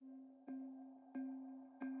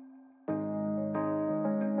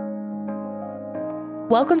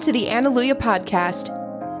Welcome to the Alleluia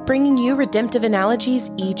Podcast, bringing you redemptive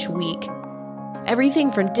analogies each week.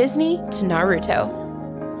 Everything from Disney to Naruto.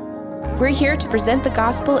 We're here to present the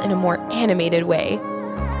gospel in a more animated way.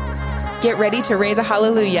 Get ready to raise a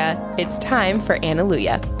hallelujah. It's time for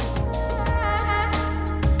Alleluia.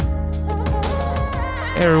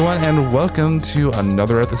 Hey everyone, and welcome to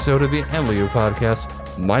another episode of the Alleluia Podcast.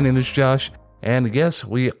 My name is Josh. And yes,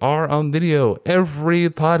 we are on video. Every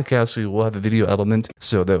podcast we will have a video element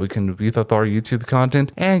so that we can beef up our YouTube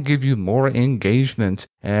content and give you more engagement.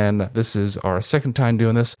 And this is our second time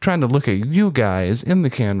doing this, trying to look at you guys in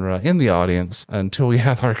the camera, in the audience, until we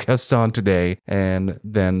have our guests on today. And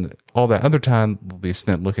then all that other time will be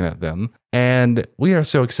spent looking at them. And we are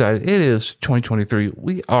so excited. It is 2023.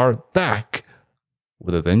 We are back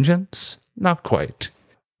with a vengeance. Not quite,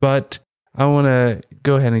 but I want to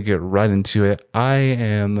go ahead and get right into it. I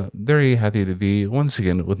am very happy to be once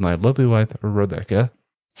again with my lovely wife, Rebecca.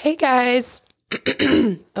 Hey guys.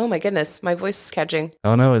 Oh my goodness, my voice is catching.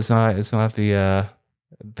 Oh no, it's not the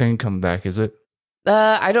thing coming back, is it?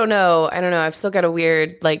 I don't know. I've still got a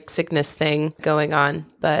weird sickness thing going on,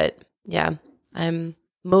 but yeah, I'm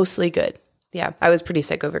mostly good. Yeah, I was pretty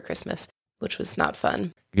sick over Christmas, which was not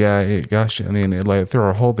fun. Yeah, through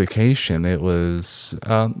our whole vacation, it was,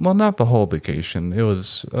 not the whole vacation. It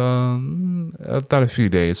was about a few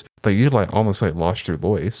days, but you almost lost your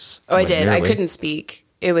voice. Oh, I did. Nearly. I couldn't speak.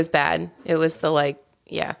 It was bad. It was the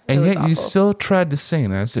yeah. And yet awful. You still tried to sing.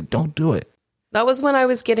 And I said, don't do it. That was when I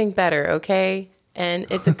was getting better, okay? And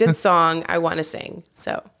it's a good song. I want to sing,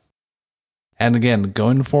 so. And again,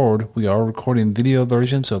 going forward, we are recording video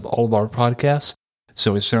versions of all of our podcasts.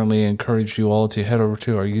 So we certainly encourage you all to head over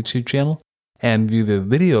to our YouTube channel and view the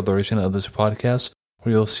video version of this podcast,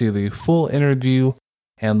 where you'll see the full interview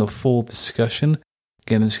and the full discussion.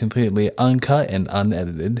 Again, it's completely uncut and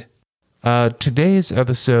unedited. Today's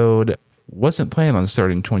episode wasn't planned on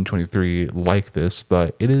starting 2023 like this,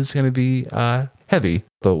 but it is going to be heavy.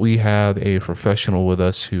 But we have a professional with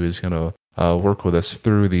us who is going to work with us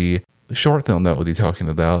through the short film that we'll be talking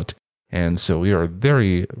about. And so we are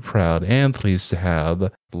very proud and pleased to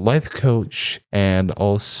have life coach and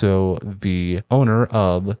also the owner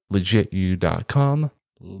of LegitU.com,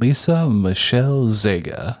 Lisa Michelle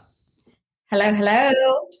Zega. Hello.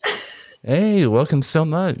 Hey, welcome so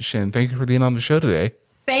much. And thank you for being on the show today.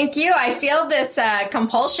 Thank you. I feel this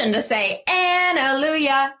compulsion to say,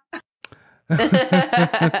 Alleluia.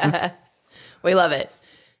 We love it.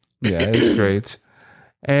 Yeah, it's great.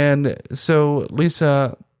 And so,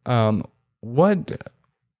 Lisa, I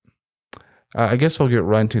guess I'll get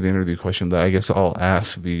right into the interview question, but I guess I'll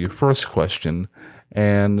ask the first question.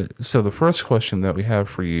 And so the first question that we have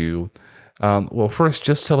for you, first,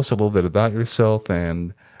 just tell us a little bit about yourself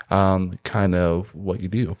and kind of what you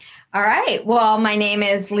do. All right. Well, my name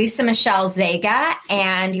is Lisa Michelle Zega,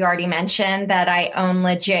 and you already mentioned that I own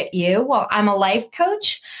LegitU. Well, I'm a life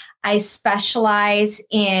coach. I specialize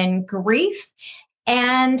in grief,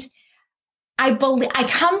 and I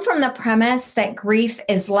come from the premise that grief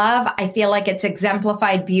is love. I feel like it's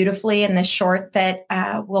exemplified beautifully in the short that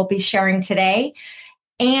we'll be sharing today.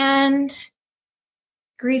 And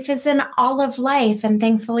grief is in all of life, and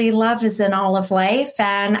thankfully love is in all of life.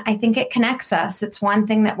 And I think it connects us. It's one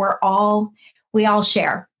thing that we all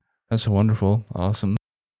share. That's wonderful. Awesome.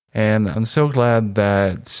 And I'm so glad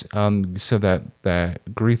that you said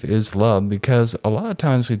that grief is love, because a lot of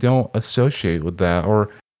times we don't associate with that,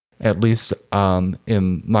 or at least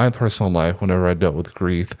in my personal life, whenever I dealt with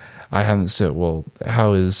grief, I haven't said, well,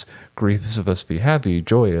 how is grief supposed to be happy,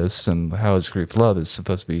 joyous, and how is grief love? It's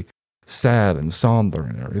supposed to be sad and somber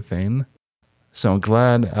and everything. So I'm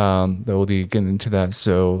glad that we'll be getting into that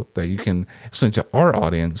so that you can explain to our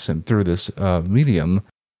audience and through this medium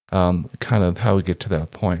kind of how we get to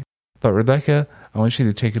that point. But Rebecca, I want you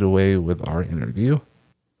to take it away with our interview.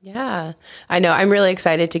 Yeah, I know. I'm really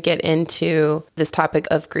excited to get into this topic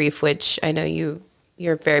of grief, which I know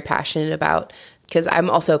you're very passionate about, because I'm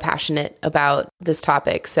also passionate about this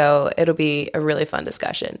topic. So it'll be a really fun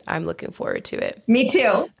discussion. I'm looking forward to it. Me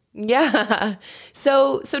too. Yeah.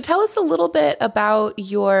 So tell us a little bit about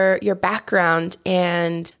your background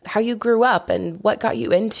and how you grew up and what got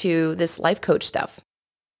you into this life coach stuff.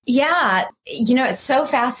 Yeah. It's so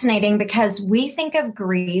fascinating because we think of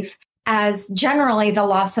grief as generally the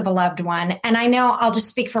loss of a loved one. And I know, I'll just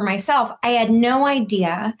speak for myself. I had no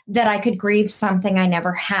idea that I could grieve something I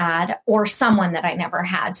never had or someone that I never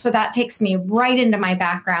had. So that takes me right into my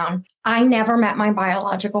background. I never met my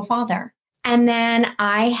biological father. And then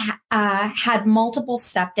I had multiple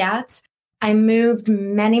stepdads. I moved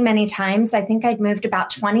many, many times. I think I'd moved about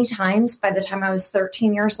 20 times by the time I was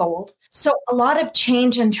 13 years old. So a lot of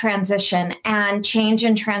change and transition,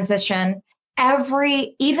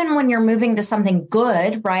 even when you're moving to something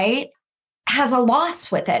good, right, has a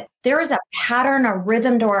loss with it. There is a pattern, a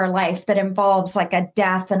rhythm to our life that involves like a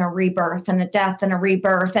death and a rebirth and a death and a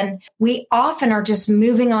rebirth. And we often are just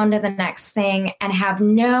moving on to the next thing and have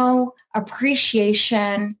no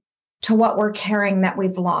appreciation to what we're carrying that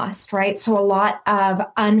we've lost, right? So a lot of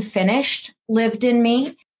unfinished lived in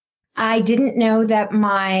me. I didn't know that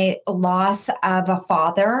my loss of a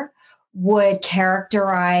father would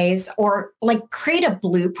characterize or like create a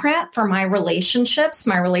blueprint for my relationships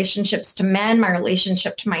to men, my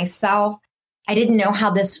relationship to myself. I didn't know how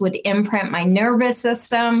this would imprint my nervous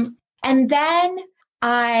system. And then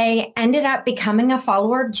I ended up becoming a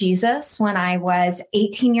follower of Jesus when I was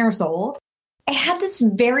 18 years old. I had this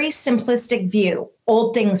very simplistic view.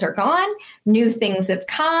 Old things are gone, new things have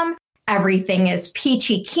come, everything is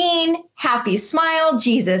peachy keen, happy smile,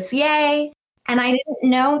 Jesus, yay. And I didn't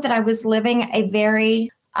know that I was living a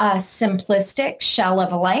very simplistic shell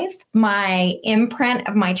of a life. My imprint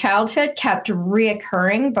of my childhood kept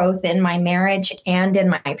reoccurring both in my marriage and in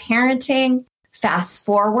my parenting. Fast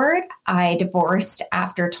forward, I divorced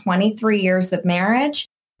after 23 years of marriage.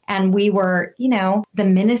 And we were, the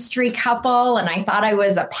ministry couple. And I thought I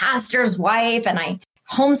was a pastor's wife. And I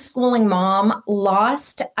homeschooling mom,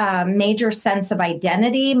 lost a major sense of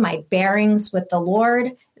identity, my bearings with the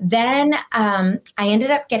Lord. Then I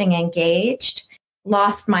ended up getting engaged,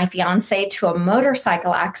 lost my fiance to a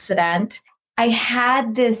motorcycle accident. I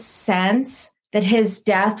had this sense that his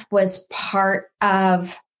death was part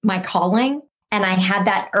of my calling. And I had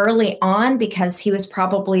that early on because he was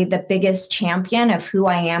probably the biggest champion of who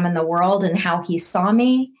I am in the world and how he saw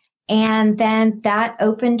me. And then that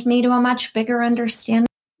opened me to a much bigger understanding.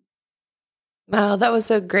 Wow, that was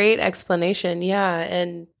a great explanation. Yeah.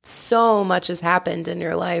 And so much has happened in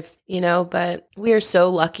your life, but we are so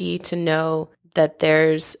lucky to know that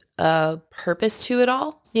there's a purpose to it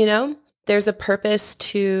all, There's a purpose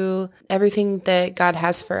to everything that God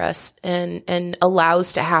has for us and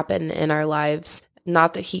allows to happen in our lives.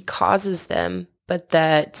 Not that he causes them, but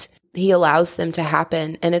that he allows them to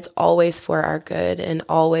happen. And it's always for our good and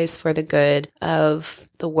always for the good of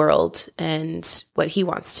the world and what he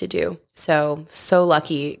wants to do. So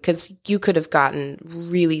lucky, because you could have gotten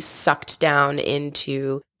really sucked down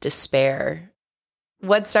into despair.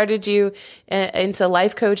 What started you into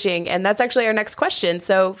life coaching? And that's actually our next question.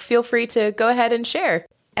 So feel free to go ahead and share.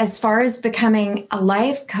 As far as becoming a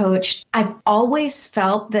life coach, I've always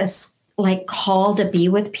felt this like call to be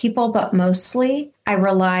with people, but mostly I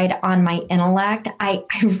relied on my intellect. I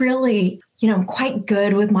really, I'm quite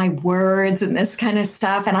good with my words and this kind of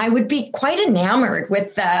stuff. And I would be quite enamored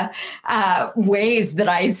with the ways that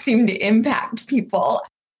I seem to impact people.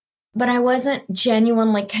 But I wasn't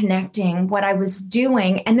genuinely connecting what I was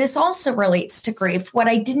doing. And this also relates to grief. What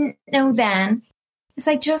I didn't know then is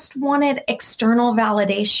I just wanted external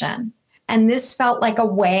validation. And this felt like a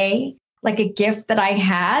way, like a gift that I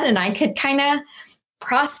had, and I could kind of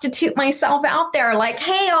prostitute myself out there like,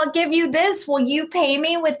 hey, I'll give you this. Will you pay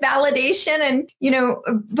me with validation? And,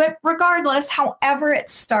 but regardless, however it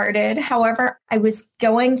started, however, I was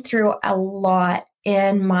going through a lot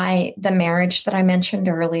in the marriage that I mentioned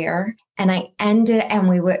earlier. And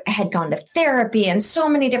we had gone to therapy and so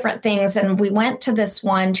many different things. And we went to this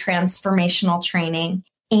one transformational training,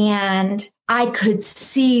 and I could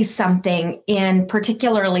see something in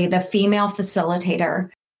particularly the female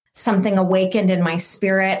facilitator. Something awakened in my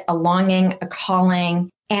spirit, a longing, a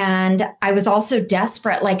calling. And I was also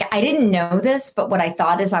desperate. Like, I didn't know this, but what I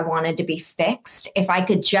thought is I wanted to be fixed. If I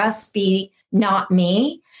could just be not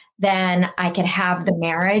me, then I could have the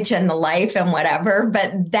marriage and the life and whatever.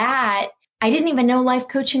 But that, I didn't even know life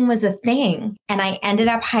coaching was a thing. And I ended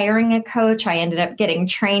up hiring a coach. I ended up getting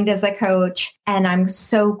trained as a coach. And I'm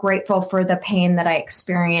so grateful for the pain that I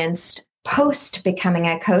experienced post becoming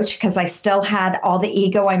a coach, because I still had all the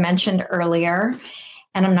ego I mentioned earlier.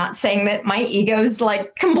 And I'm not saying that my ego's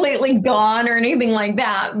like completely gone or anything like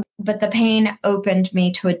that, but the pain opened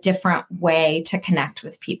me to a different way to connect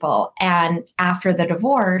with people. And after the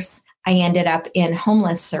divorce, I ended up in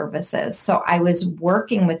homeless services. So I was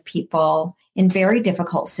working with people in very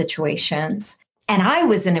difficult situations. And I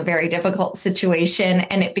was in a very difficult situation,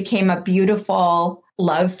 and it became a beautiful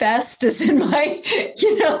love fest, as in my,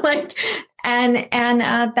 and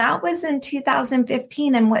that was in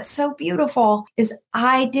 2015. And what's so beautiful is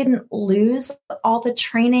I didn't lose all the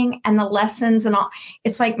training and the lessons and all.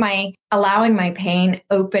 It's like allowing my pain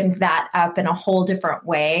opened that up in a whole different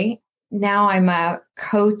way. now I'm a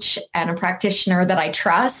coach and a practitioner that I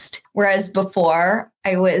trust. Whereas before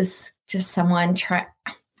I was just someone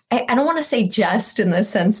I don't want to say just in the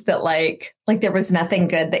sense that like there was nothing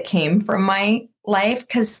good that came from my life,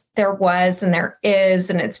 because there was and there is,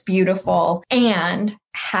 and it's beautiful. And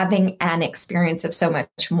having an experience of so much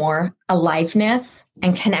more aliveness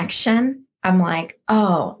and connection, I'm like,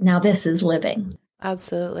 oh, now this is living.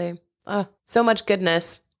 Absolutely. Oh, so much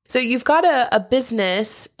goodness. So you've got a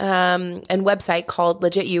business and website called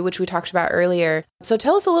Legit You, which we talked about earlier. So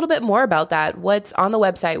tell us a little bit more about that. What's on the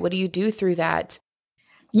website? What do you do through that?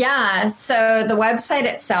 Yeah. So the website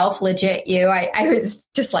itself, Legit You, I was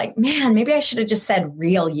just like, man, maybe I should have just said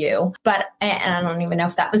Real You, and I don't even know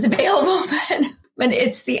if that was available, but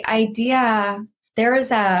it's the idea. There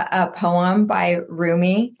is a poem by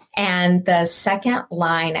Rumi, and the second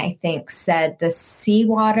line, I think, said, the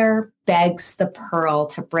seawater begs the pearl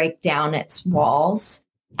to break down its walls.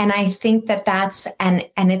 And I think that's, and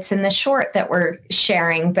it's in the short that we're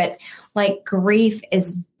sharing, but like grief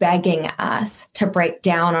is begging us to break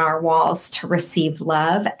down our walls to receive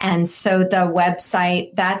love. And so the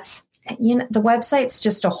website, the website's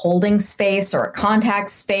just a holding space or a contact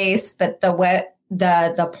space, but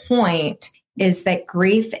the point is that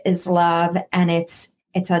grief is love, and it's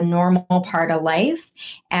a normal part of life.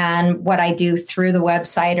 And what I do through the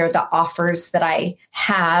website, or the offers that I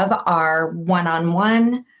have, are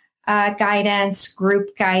one-on-one guidance,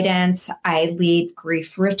 group guidance. I lead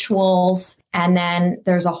grief rituals. And then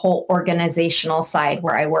there's a whole organizational side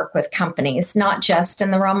where I work with companies, not just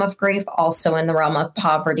in the realm of grief, also in the realm of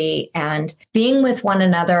poverty and being with one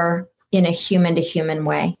another in a human to human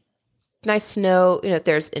way. Nice to know,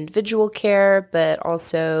 there's individual care, but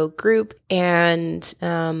also group. And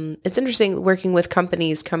it's interesting working with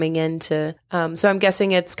companies coming into, so I'm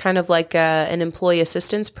guessing it's kind of like an employee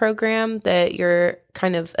assistance program that you're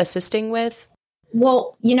kind of assisting with.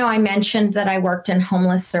 Well, I mentioned that I worked in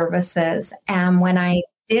homeless services. And when I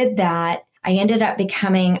did that, I ended up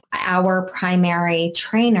becoming our primary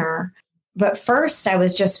trainer. But first, I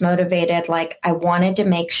was just motivated, like I wanted to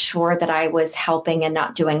make sure that I was helping and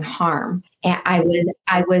not doing harm. And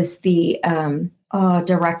I was the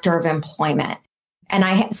director of employment. And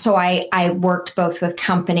I worked both with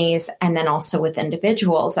companies and then also with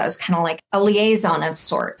individuals. I was kind of like a liaison of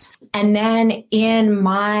sorts. And then in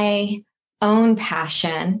my own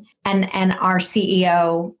passion, and our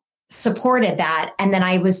CEO supported that. And then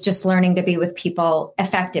I was just learning to be with people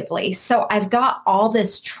effectively. So I've got all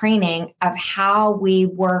this training of how we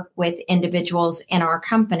work with individuals in our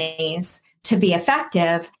companies to be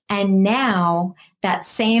effective. And now that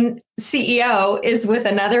same CEO is with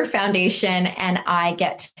another foundation, and I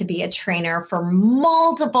get to be a trainer for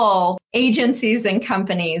multiple agencies and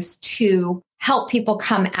companies to help people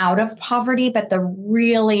come out of poverty. But the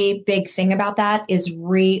really big thing about that is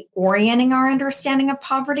reorienting our understanding of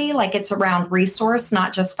poverty. Like it's around resource,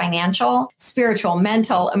 not just financial, spiritual,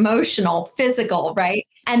 mental, emotional, physical, right?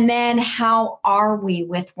 And then how are we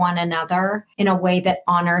with one another in a way that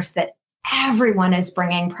honors that everyone is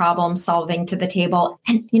bringing problem solving to the table.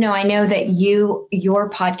 And, I know that your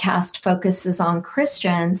podcast focuses on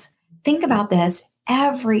Christians. Think about this.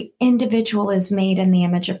 Every individual is made in the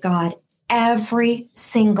image of God. Every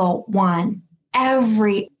single one,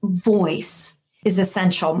 every voice is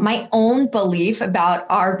essential. My own belief about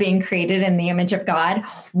our being created in the image of God,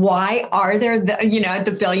 why are there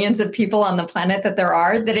the billions of people on the planet that there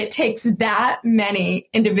are, that it takes that many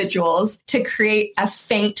individuals to create a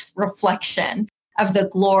faint reflection of the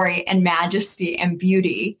glory and majesty and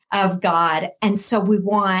beauty of God. And so we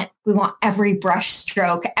want every brush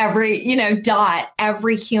stroke, every, dot,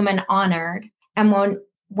 every human honored. And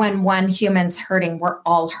when one human's hurting, we're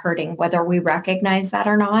all hurting, whether we recognize that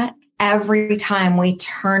or not. Every time we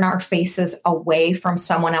turn our faces away from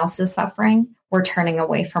someone else's suffering, we're turning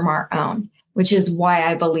away from our own, which is why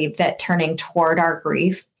I believe that turning toward our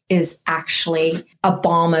grief is actually a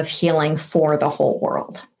balm of healing for the whole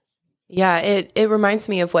world. Yeah, it reminds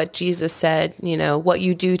me of what Jesus said, what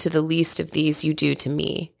you do to the least of these, you do to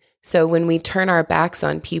me. So when we turn our backs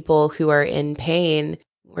on people who are in pain,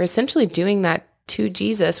 we're essentially doing that to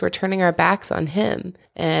Jesus. We're turning our backs on him.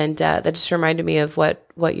 And that just reminded me of what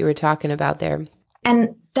you were talking about there.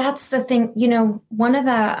 And that's the thing, one of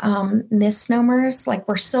the misnomers, like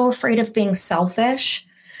we're so afraid of being selfish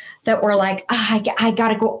that we're like, I got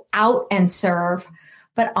to go out and serve.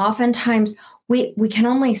 But oftentimes we can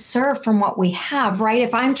only serve from what we have, right?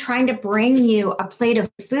 If I'm trying to bring you a plate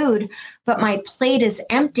of food, but my plate is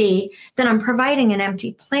empty, then I'm providing an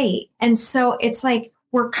empty plate. And so it's like,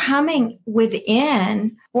 we're coming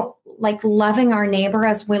within, like loving our neighbor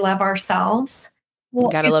as we love ourselves. Well,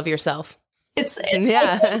 Gotta love yourself. It's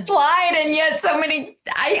implied, and yet so many,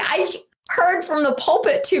 I heard from the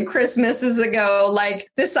pulpit 2 Christmases ago, like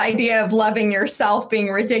this idea of loving yourself being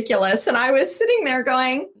ridiculous. And I was sitting there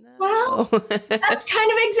going, well, that's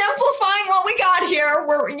kind of exemplifying what we got here.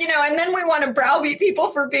 We're, and then we want to browbeat people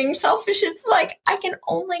for being selfish. It's like, I can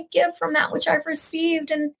only give from that which I've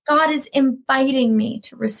received. And God is inviting me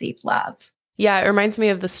to receive love. Yeah, it reminds me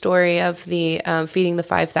of the story of the feeding the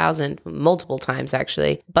 5,000 multiple times,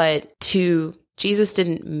 actually. But Jesus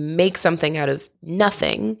didn't make something out of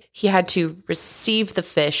nothing. He had to receive the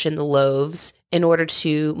fish and the loaves in order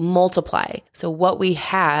to multiply. So what we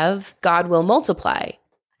have, God will multiply.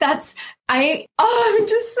 I'm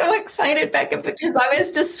just so excited, Becca, because I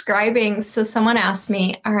was describing, so someone asked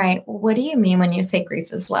me, all right, what do you mean when you say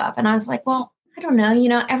grief is love? And I was like, well, I don't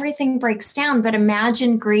know, everything breaks down, but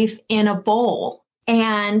imagine grief in a bowl.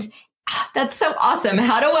 And that's so awesome.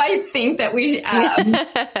 How do I think that we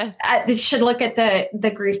should look at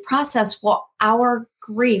the grief process? Well, our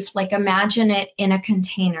grief, like imagine it in a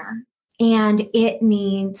container, and it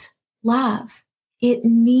needs love. It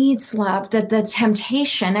needs love. That the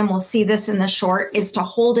temptation, and we'll see this in the short, is to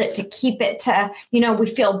hold it, to keep it, to, we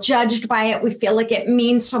feel judged by it. We feel like it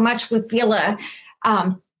means so much. We feel like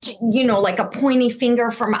a pointy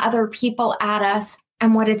finger from other people at us.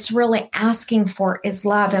 And what it's really asking for is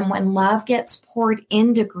love. And when love gets poured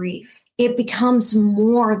into grief, it becomes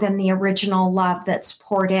more than the original love that's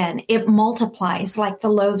poured in. It multiplies like the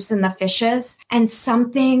loaves and the fishes, and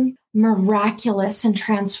something miraculous and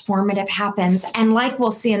transformative happens. And like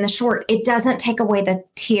we'll see in the short, it doesn't take away the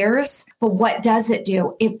tears, but what does it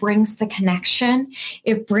do? It brings the connection.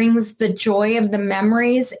 It brings the joy of the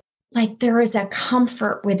memories. Like there is a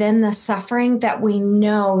comfort within the suffering that we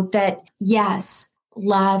know that, yes,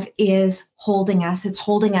 love is holding us. It's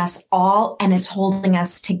holding us all, and it's holding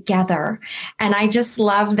us together. And I just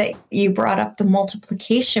love that you brought up the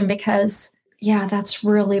multiplication, because, yeah, that's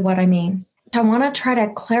really what I mean. I want to try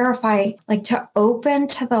to clarify, like to open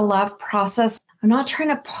to the love process. I'm not trying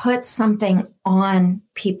to put something on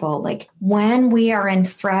people. Like when we are in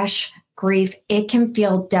fresh grief, it can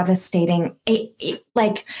feel devastating. It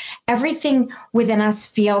like everything within us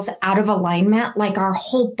feels out of alignment, like our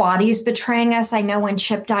whole body's betraying us. I know when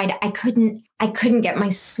Chip died, I couldn't get my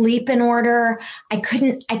sleep in order. I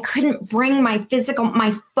couldn't bring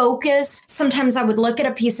my focus. Sometimes I would look at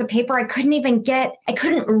a piece of paper. I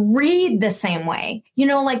couldn't read the same way.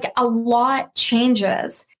 Like a lot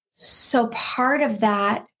changes. So part of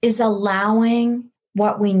that is allowing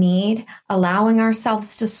what we need, allowing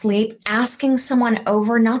ourselves to sleep, asking someone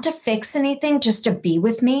over, not to fix anything, just to be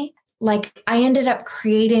with me. Like I ended up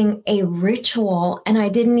creating a ritual, and I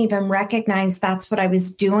didn't even recognize that's what I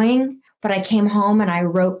was doing. But I came home and I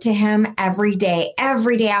wrote to him every day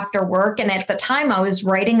after work. And at the time I was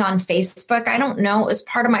writing on Facebook. I don't know. It was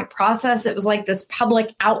part of my process. It was like this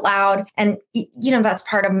public out loud. And, that's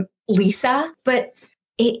part of Lisa. But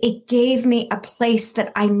it gave me a place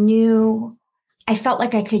that I knew I felt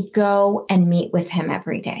like I could go and meet with him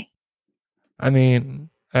every day. I mean,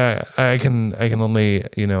 I can only,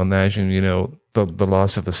 imagine, the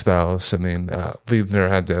loss of the spouse. I mean, we've never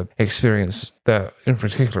had to experience that in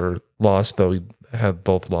particular loss, though we have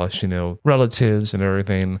both lost, relatives and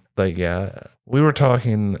everything. But yeah, we were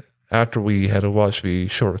talking after we had to watch the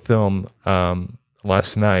short film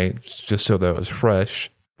last night, just so that it was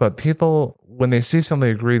fresh. But people, when they see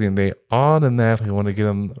somebody grieving, they automatically want to get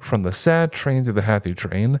them from the sad train to the happy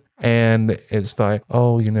train. And it's like,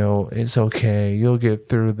 oh, it's okay. You'll get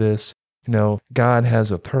through this. God has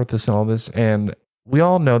a purpose and all this. And we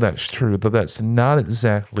all know that's true, but that's not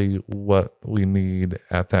exactly what we need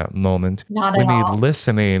at that moment. Not at all. We need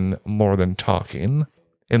listening more than talking,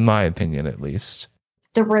 in my opinion, at least.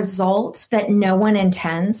 The result that no one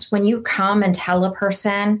intends when you come and tell a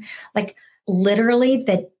person, like literally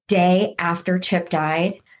the day after Chip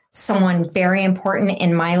died, someone very important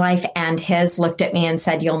in my life and his looked at me and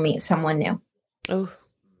said, "You'll meet someone new." Oh,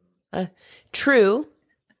 true,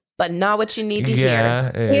 but not what you need to hear.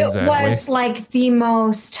 Exactly. It was like the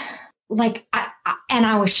most, like,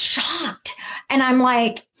 I was shocked. And I'm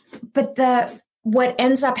like, but what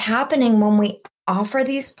ends up happening when we offer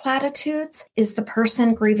these platitudes is the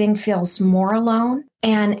person grieving feels more alone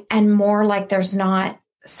and more like there's not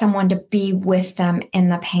someone to be with them in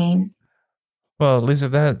the pain. Well, Lisa,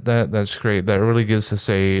 that's great. That really gives us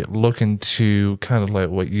a look into kind of like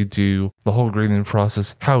what you do, the whole grieving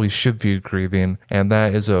process, how we should be grieving. And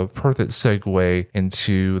that is a perfect segue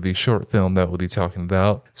into the short film that we'll be talking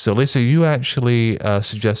about. So, Lisa, you actually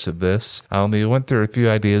suggested this. We went through a few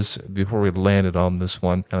ideas before we landed on this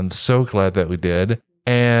one. And I'm so glad that we did.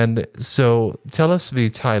 And so tell us the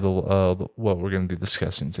title of what we're going to be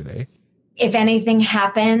discussing today. If Anything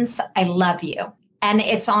Happens, I Love You. And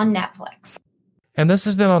it's on Netflix. And this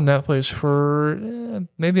has been on Netflix for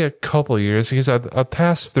maybe a couple of years because I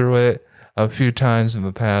passed through it a few times in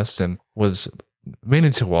the past and was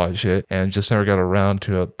meaning to watch it and just never got around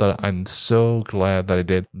to it. But I'm so glad that I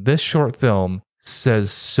did. This short film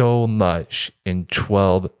says so much in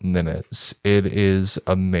 12 minutes. It is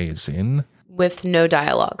amazing. With no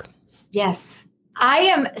dialogue. Yes. I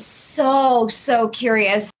am so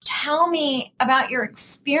curious. Tell me about your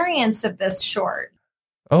experience of this short.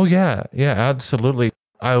 Oh, yeah. Yeah, absolutely.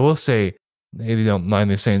 I will say, if you don't mind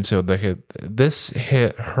me saying so, this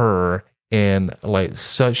hit her in like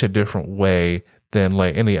such a different way than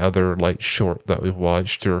like any other like short that we've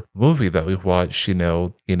watched or movie that we've watched,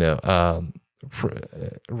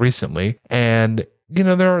 recently. And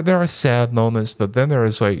there are sad moments, but then there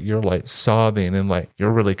is like you're like sobbing and like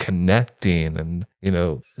you're really connecting, and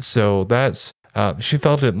so that's she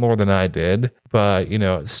felt it more than I did, but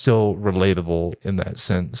it's still relatable in that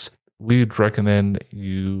sense. We'd recommend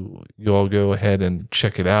you all go ahead and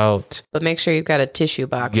check it out, but make sure you've got a tissue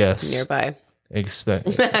box nearby.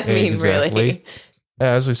 Exactly. Really.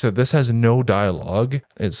 As we said, this has no dialogue.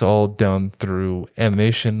 It's all done through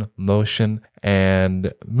animation, motion,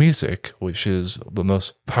 and music, which is the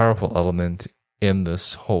most powerful element in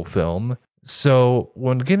this whole film. So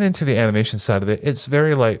when getting into the animation side of it, it's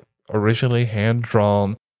very like originally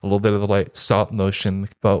hand-drawn, a little bit of the like stop motion,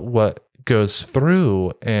 but what goes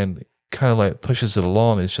through and kind of like pushes it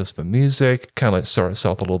along is just the music. Kind of like starts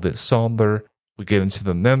off a little bit somber. We get into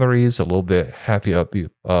the memories, a little bit happy upbeat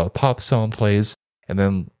pop song plays. And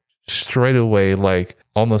then straight away, like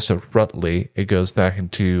almost abruptly, it goes back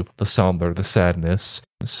into the somber, the sadness.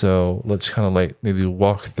 So let's kind of like maybe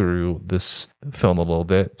walk through this film a little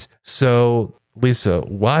bit. So Lisa,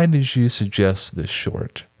 why did you suggest this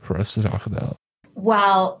short for us to talk about?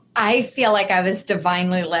 Well, I feel like I was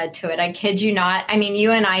divinely led to it. I kid you not. I mean,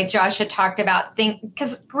 you and I, Josh, had talked about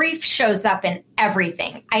because grief shows up in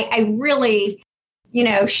everything. I really...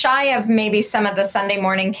 shy of maybe some of the Sunday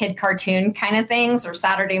morning kid cartoon kind of things or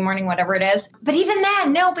Saturday morning, whatever it is. But even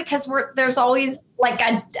then, no, because there's always like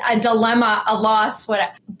a dilemma, a loss,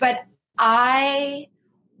 whatever. But I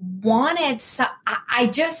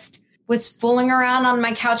just was fooling around on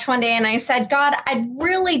my couch one day and I said, God, I'd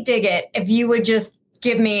really dig it if you would just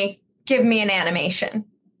give me an animation.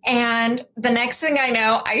 And the next thing I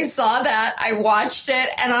know, I saw that, I watched it,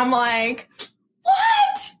 and I'm like,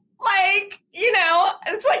 what? Like,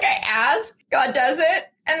 it's like I ask, God does it,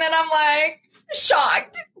 and then I'm like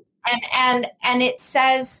shocked. And it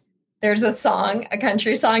says there's a song, a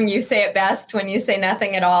country song, you say it best when you say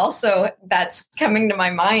nothing at all. So that's coming to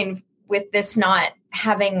my mind with this not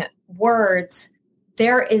having words.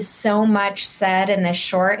 There is so much said in this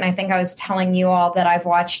short. And I think I was telling you all that I've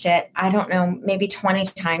watched it, I don't know, maybe 20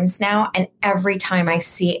 times now. And every time I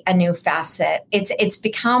see a new facet, it's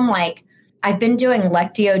become like, I've been doing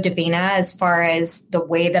Lectio Divina as far as the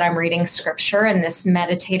way that I'm reading scripture and this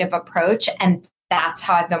meditative approach. And that's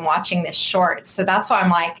how I've been watching this short. So that's why I'm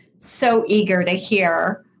like so eager to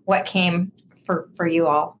hear what came for you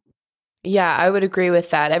all. Yeah, I would agree with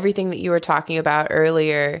that. Everything that you were talking about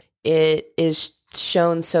earlier, it is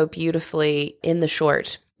shown so beautifully in the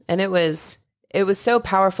short. And it was so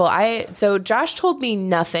powerful. So Josh told me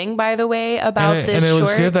nothing, by the way, about this short. And it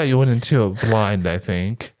was good that you went into it blind, I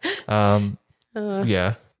think.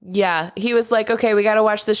 Yeah. Yeah. He was like, okay, we got to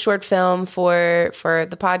watch this short film for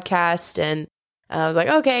the podcast. And I was like,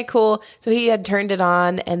 okay, cool. So he had turned it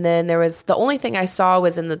on. And then the only thing I saw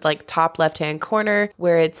was in the like top left-hand corner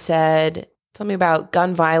where it said something about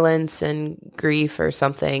gun violence and grief or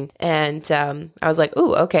something. And I was like,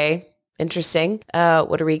 ooh, okay. Interesting.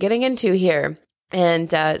 What are we getting into here? And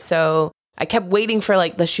so I kept waiting for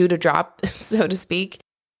like the shoe to drop, so to speak.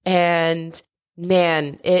 And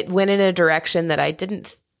man, it went in a direction that I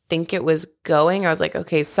didn't think it was going. I was like,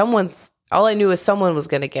 okay, all I knew was someone was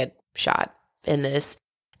going to get shot in this.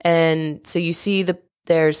 And so you see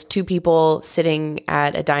there's two people sitting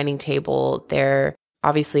at a dining table. They're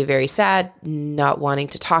obviously very sad, not wanting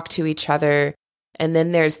to talk to each other. And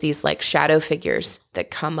then there's these like shadow figures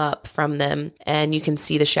that come up from them, and you can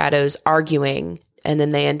see the shadows arguing, and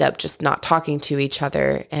then they end up just not talking to each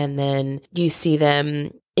other. And then you see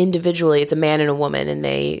them individually. It's a man and a woman, and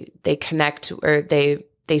they connect, or they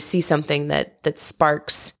see something that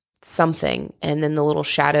sparks something. And then the little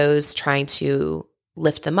shadows trying to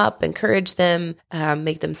lift them up, encourage them,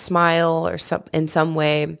 make them smile or in some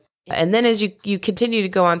way. And then as you continue to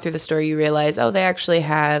go on through the story, you realize, oh, they actually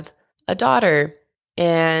have a daughter.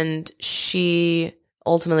 And she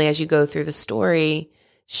ultimately, as you go through the story,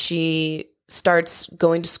 she starts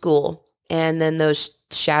going to school, and then those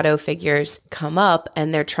shadow figures come up,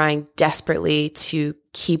 and they're trying desperately to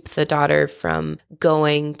keep the daughter from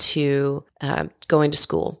going to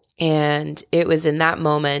school. And it was in that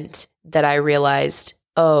moment that I realized,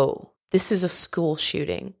 oh, this is a school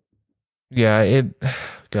shooting. Yeah,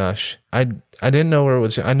 gosh, I didn't know where it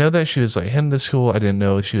was. I know that she was like heading to school. I didn't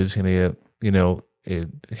know she was going to get,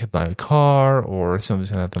 hit by a car or something's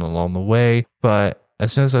going to happen along the way. But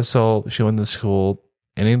as soon as I saw she went to school,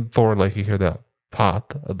 and even before, like, you hear that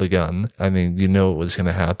pop of the gun, I mean, it was going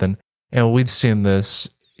to happen. And we've seen this,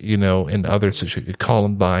 in other situations,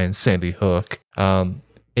 Columbine, Sandy Hook.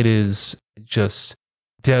 It is just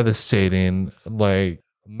devastating. Like,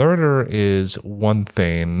 murder is one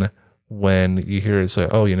thing when you hear it's like,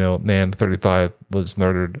 oh, man 35 was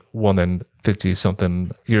murdered, woman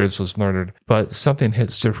 50-something years was murdered. But something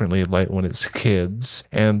hits differently, like when it's kids.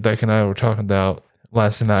 And Beck and I were talking about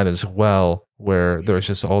last night as well, where there's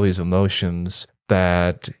just all these emotions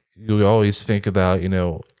that you always think about,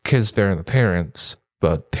 kids burying the parents,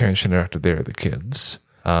 but parents shouldn't have to bury the kids.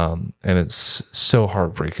 And it's so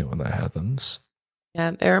heartbreaking when that happens.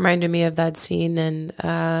 Yeah, it reminded me of that scene in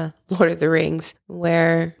Lord of the Rings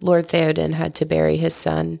where Lord Theoden had to bury his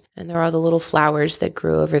son, and there were all the little flowers that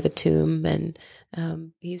grew over the tomb. And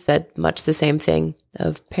he said much the same thing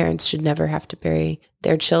of parents should never have to bury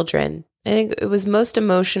their children. I think it was most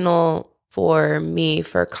emotional for me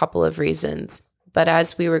for a couple of reasons. But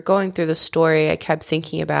as we were going through the story, I kept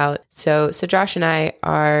thinking about, so Josh and I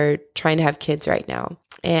are trying to have kids right now.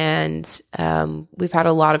 And we've had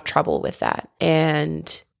a lot of trouble with that.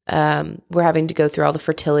 And we're having to go through all the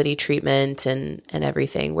fertility treatment and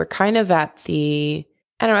everything. We're kind of at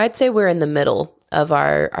I'd say we're in the middle of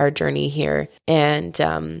our journey here. And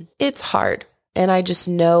it's hard. And I just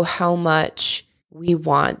know how much we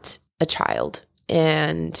want a child.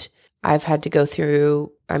 And I've had to go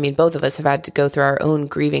through, both of us have had to go through our own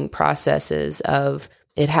grieving processes of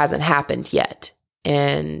it hasn't happened yet.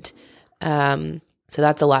 And so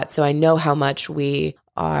that's a lot. So I know how much we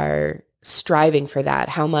are striving for that,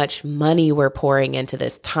 how much money we're pouring into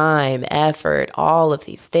this, time, effort, all of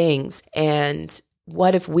these things. And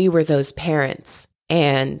what if we were those parents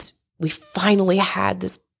and we finally had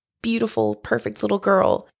this beautiful, perfect little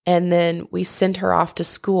girl, and then we sent her off to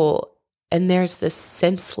school, and there's this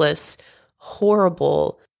senseless,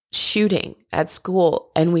 horrible shooting at school,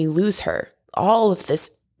 and we lose her. All of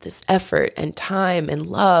this effort and time and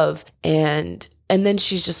love, and then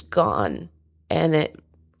she's just gone. And it,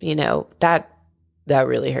 that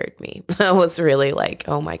really hurt me. That was really like,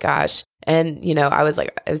 oh my gosh. And, I was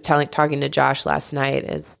talking to Josh last night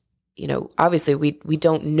as, obviously we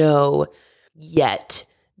don't know yet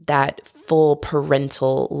that full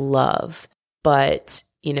parental love, but,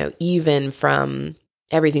 even from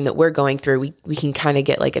everything that we're going through, we can kind of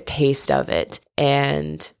get like a taste of it.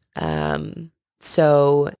 And,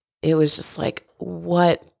 so it was just like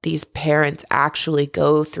what these parents actually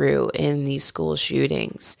go through in these school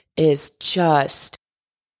shootings is just.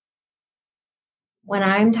 When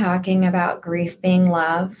I'm talking about grief being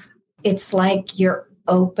love, it's like you're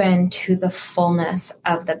open to the fullness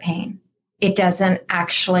of the pain. It doesn't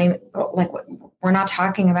actually, we're not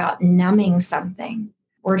talking about numbing something.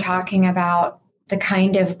 We're talking about the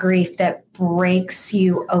kind of grief that breaks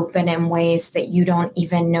you open in ways that you don't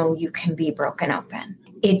even know you can be broken open.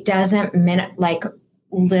 It doesn't mean,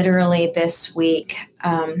 literally this week,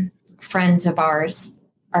 friends of ours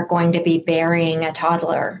are going to be burying a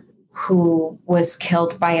toddler who was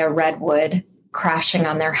killed by a redwood crashing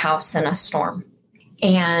on their house in a storm.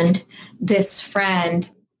 And this friend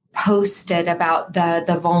posted about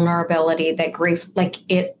the vulnerability that grief,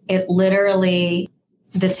 it literally,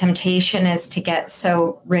 the temptation is to get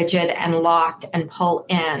so rigid and locked and pull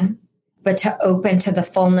in, but to open to the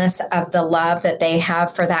fullness of the love that they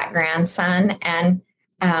have for that grandson. And,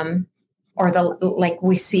 or like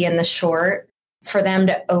we see in the short, for them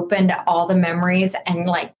to open to all the memories and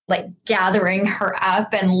like gathering her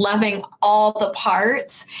up and loving all the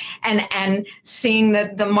parts and seeing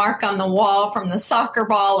the mark on the wall from the soccer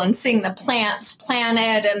ball and seeing the plants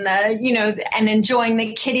planted and and enjoying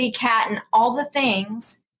the kitty cat and all the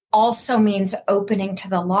things also means opening to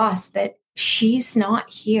the loss that she's not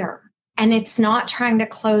here. And it's not trying to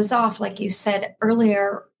close off, like you said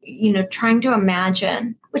earlier, trying to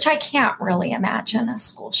imagine, which I can't really imagine a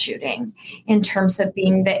school shooting in terms of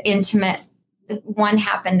being the intimate. One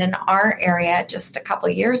happened in our area just a couple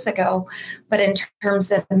of years ago, but in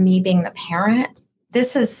terms of me being the parent,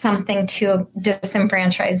 this is something to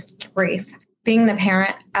disenfranchised grief. Being the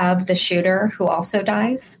parent of the shooter who also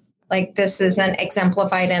dies, Like this isn't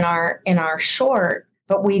exemplified in our short,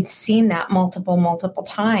 but we've seen that multiple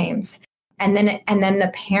times. And then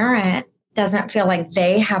the parent doesn't feel like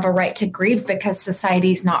they have a right to grieve because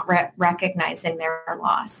society's not recognizing their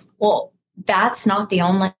loss. Well, that's not the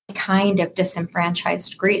only kind of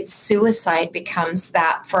disenfranchised grief. Suicide becomes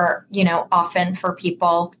that for, often for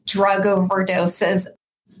people, drug overdoses.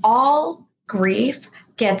 All grief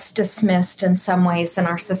gets dismissed in some ways in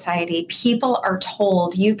our society. People are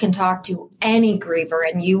told you can talk to any griever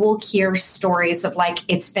and you will hear stories of like,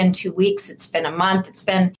 it's been 2 weeks, it's been a month,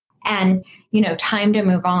 and time to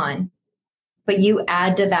move on. But you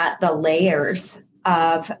add to that the layers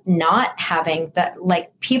of not having that,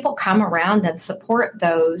 like people come around and support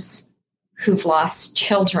those who've lost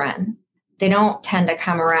children. They don't tend to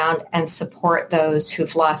come around and support those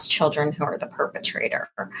who've lost children who are the perpetrator.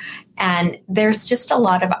 And there's just a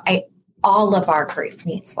lot of, all of our grief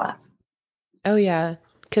needs love. Oh yeah.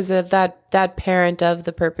 Because that parent of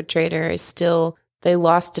the perpetrator is still, they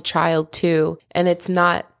lost a child too. And it's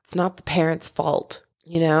not the parent's fault,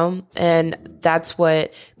 and that's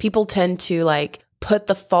what people tend to like put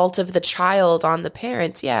the fault of the child on the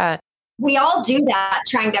parents. Yeah. We all do that,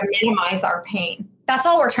 trying to minimize our pain. That's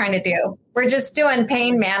all we're trying to do. We're just doing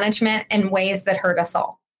pain management in ways that hurt us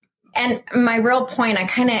all. And my real point, I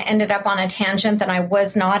kind of ended up on a tangent that I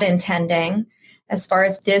was not intending as far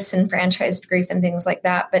as disenfranchised grief and things like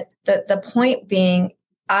that. But the point being,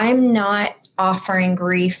 I'm not offering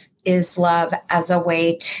grief is love as a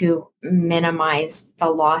way to minimize the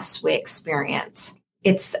loss we experience.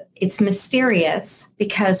 It's mysterious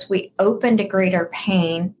because we open to greater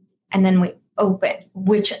pain and then we open,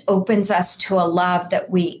 which opens us to a love that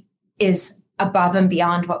is above and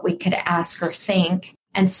beyond what we could ask or think.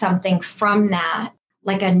 And something from that,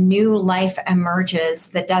 like a new life emerges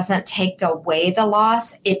that doesn't take away the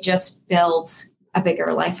loss. It just builds a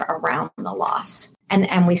bigger life around the loss.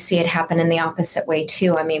 And we see it happen in the opposite way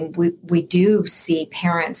too. I mean, we do see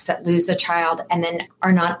parents that lose a child and then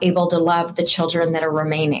are not able to love the children that are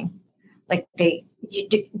remaining. Like do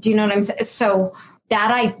you know what I'm saying? So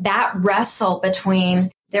that wrestle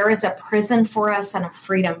between there is a prison for us and a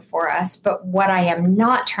freedom for us. But what I am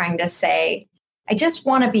not trying to say, I just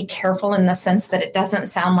want to be careful in the sense that it doesn't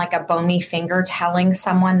sound like a bony finger telling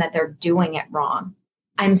someone that they're doing it wrong.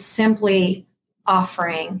 I'm simply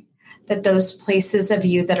offering that those places of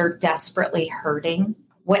you that are desperately hurting,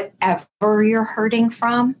 whatever you're hurting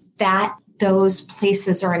from, that those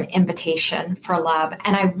places are an invitation for love.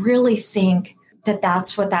 And I really think that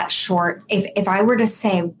that's what that short, if I were to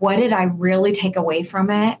say, what did I really take away from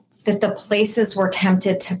it? That the places we're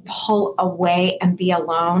tempted to pull away and be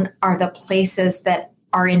alone are the places that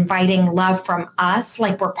are inviting love from us,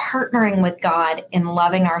 like we're partnering with God in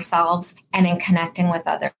loving ourselves and in connecting with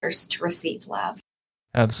others to receive love.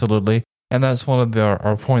 Absolutely. And that's one of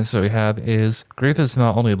our points that we have is grief is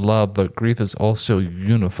not only love, but grief is also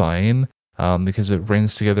unifying because it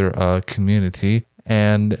brings together a community.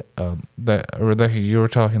 And that Rebecca, you were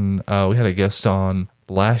talking, we had a guest on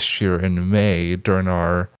last year in May during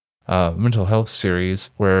our mental health series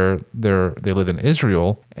where they live in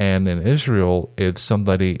Israel. And in Israel, if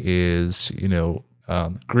somebody is,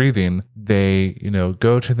 grieving, they,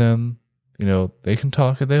 go to them. They can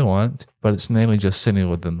talk if they want, but it's mainly just sitting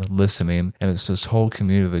with them, listening, and it's this whole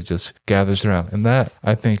community that just gathers around. And that,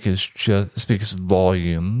 I think, speaks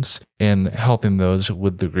volumes in helping those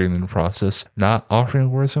with the grieving process, not offering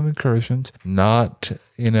words of encouragement, not,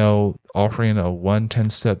 offering a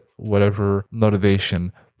 1-10-step, whatever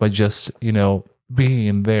motivation, but just,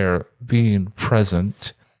 being there, being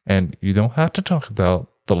present. And you don't have to talk about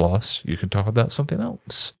the loss. You can talk about something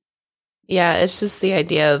else. Yeah, it's just the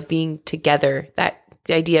idea of being together, the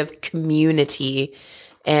idea of community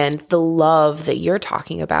and the love that you're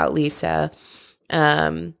talking about, Lisa.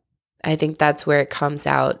 I think that's where it comes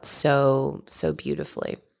out so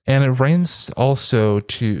beautifully. And it reigns also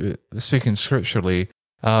to, speaking scripturally,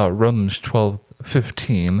 Romans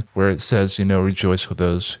 12:15, where it says, rejoice with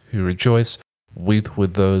those who rejoice, weep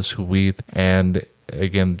with those who weep, and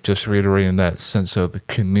again, just reiterating that sense of the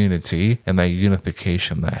community and that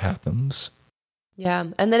unification that happens. Yeah.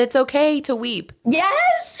 And then it's okay to weep.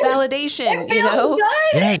 Yes. Validation, Good.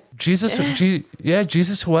 Yeah.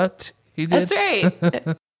 Jesus wept. He did. That's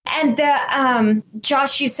right. And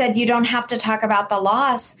Josh, you said you don't have to talk about the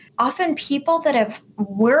loss. Often people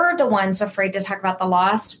we're the ones afraid to talk about the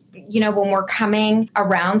loss. When we're coming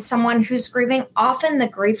around someone who's grieving, often the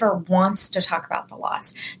griever wants to talk about the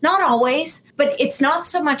loss. Not always, but it's not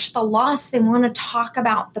so much the loss. They want to talk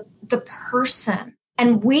about the person.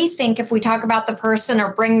 And we think if we talk about the person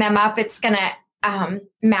or bring them up, it's going to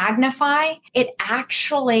magnify, it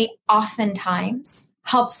actually oftentimes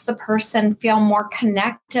helps the person feel more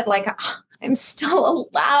connected. Like, I'm still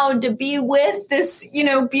allowed to be with this,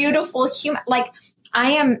 beautiful human. Like,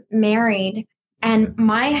 I am married, and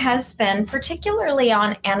my husband, particularly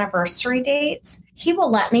on anniversary dates, he will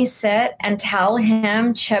let me sit and tell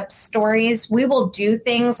him Chip's stories. We will do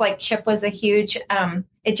things like Chip was a huge,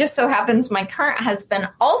 it just so happens my current husband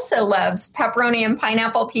also loves pepperoni and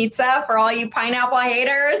pineapple pizza. For all you pineapple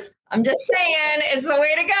haters, I'm just saying it's the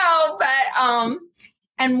way to go. But,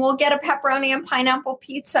 and we'll get a pepperoni and pineapple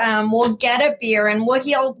pizza, and we'll get a beer, and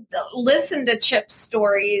he'll listen to Chip's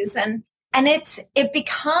stories. And it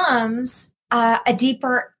becomes a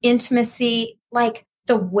deeper intimacy, like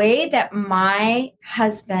the way that my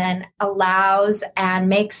husband allows and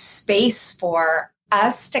makes space for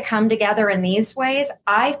us to come together in these ways.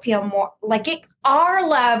 I feel more like our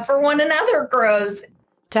love for one another grows.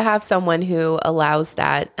 To have someone who allows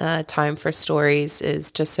that time for stories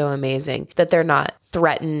is just so amazing, that they're not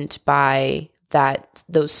threatened by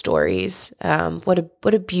those stories.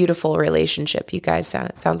 What a beautiful relationship you guys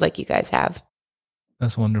sounds like you guys have.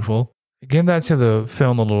 That's wonderful. Getting back to the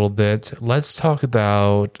film a little bit, let's talk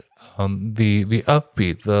about the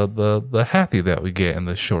upbeat, the happy that we get in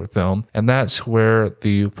the short film, and that's where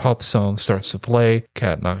the pop song starts to play.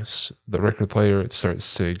 Kat knocks the record player; it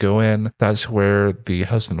starts to go in. That's where the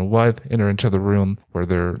husband and wife enter into the room where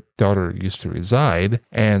their daughter used to reside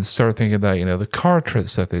and start thinking about the car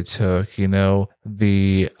trips that they took,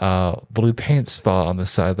 the blue paint spot on the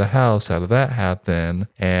side of the house. How did that happen?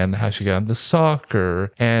 And how she got into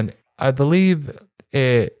soccer. And I believe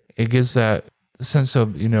it gives that sense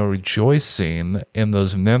of, rejoicing in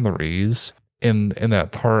those memories in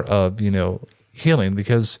that part of, healing,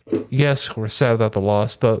 because yes, we're sad about the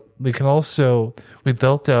loss, but we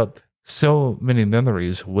built up so many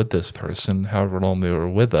memories with this person, however long they were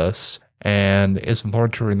with us. And it's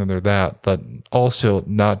important to remember that, but also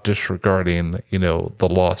not disregarding, the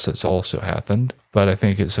loss that's also happened. But I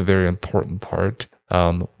think it's a very important part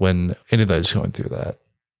when anybody's going through that.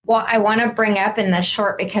 Well, I want to bring up in the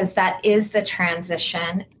short, because that is the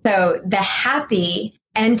transition. So the happy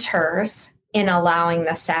enters in allowing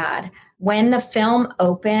the sad. When the film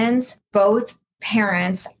opens, both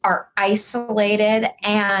parents are isolated,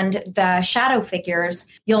 and the shadow figures,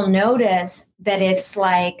 you'll notice that it's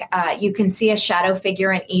like you can see a shadow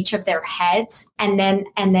figure in each of their heads, and then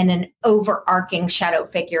an overarching shadow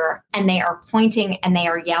figure, and they are pointing and they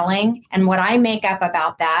are yelling. And what I make up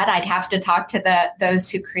about that, I'd have to talk to those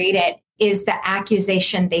who create it, is the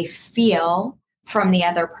accusation they feel from the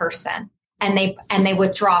other person, and they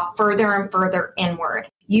withdraw further and further inward.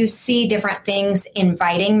 You see different things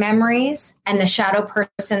inviting memories, and the shadow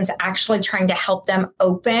person's actually trying to help them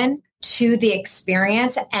open to the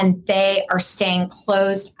experience, and they are staying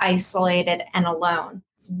closed, isolated, and alone.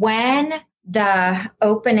 When the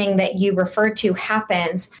opening that you referred to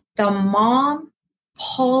happens, the mom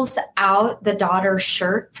pulls out the daughter's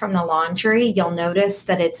shirt from the laundry. You'll notice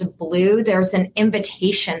that it's blue. There's an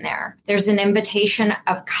invitation there. There's an invitation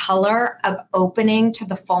of color, of opening to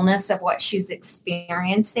the fullness of what she's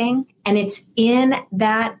experiencing. And it's in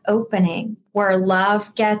that opening where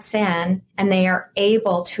love gets in, and they are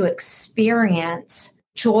able to experience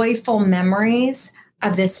joyful memories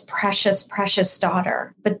of this precious, precious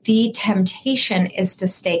daughter. But the temptation is to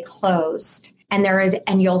stay closed.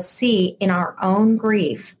 And you'll see in our own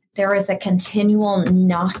grief, there is a continual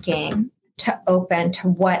knocking to open to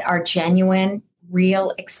what our genuine,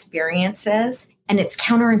 real experience is. And it's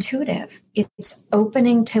counterintuitive. It's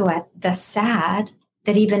opening to the sad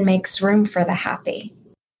that even makes room for the happy.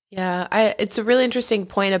 Yeah, it's a really interesting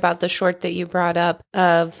point about the short that you brought up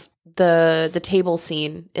of the table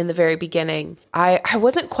scene in the very beginning. I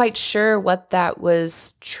wasn't quite sure what that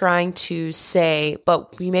was trying to say,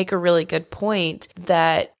 but we make a really good point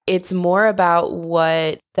that it's more about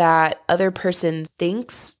what that other person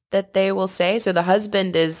thinks that they will say. So the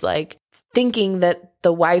husband is like thinking that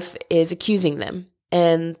the wife is accusing them,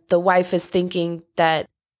 and the wife is thinking that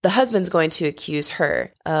the husband's going to accuse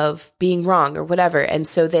her of being wrong or whatever. And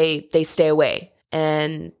so they stay away.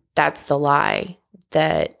 And that's the lie,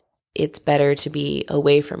 that it's better to be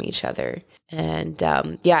away from each other. And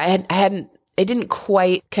I didn't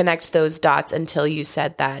quite connect those dots until you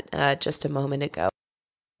said that just a moment ago.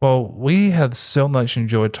 Well, we have so much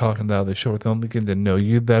enjoyed talking about the short film, getting to know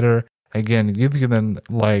you better. Again, you've given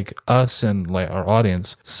us and our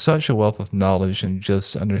audience such a wealth of knowledge and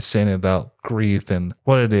just understanding about grief and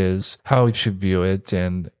what it is, how we should view it,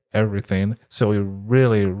 and everything. So we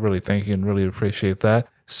really, really thank you and really appreciate that.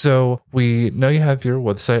 So we know you have your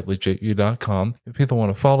website, legityou.com. If people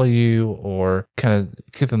want to follow you or kind of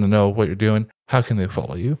keep them to know what you're doing, how can they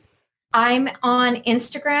follow you? I'm on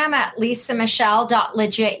Instagram at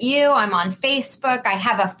lisamichelle.legityou. I'm on Facebook. I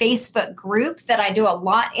have a Facebook group that I do a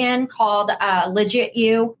lot in called Legit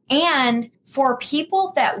You. And for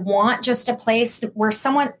people that want just a place where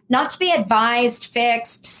someone, not to be advised,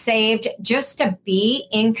 fixed, saved, just to be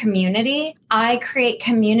in community, I create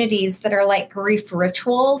communities that are like grief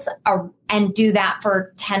rituals and do that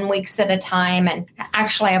for 10 weeks at a time. And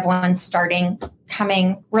actually I have one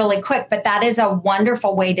coming really quick, but that is a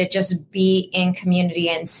wonderful way to just be in community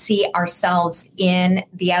and see ourselves in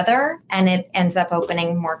the other. And it ends up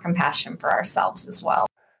opening more compassion for ourselves as well.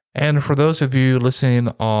 And for those of you listening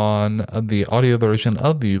on the audio version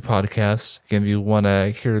of the podcast, again, if you want to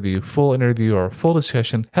hear the full interview or full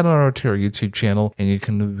discussion, head on over to our YouTube channel and you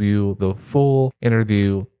can view the full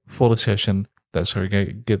interview, full discussion. That's where you're going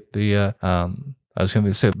to get the, I was going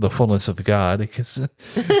to say the fullness of God, because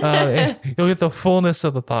you'll get the fullness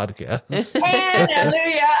of the podcast.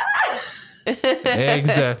 Hallelujah.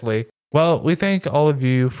 Exactly. Well, we thank all of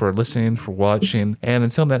you for listening, for watching, and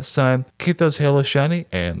until next time, keep those halos shiny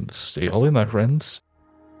and stay holy, my friends.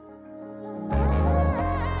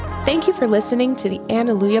 Thank you for listening to the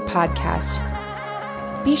Alleluia podcast.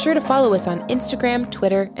 Be sure to follow us on Instagram,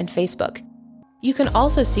 Twitter, and Facebook. You can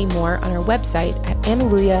also see more on our website at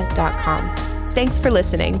alleluia.com. Thanks for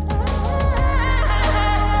listening.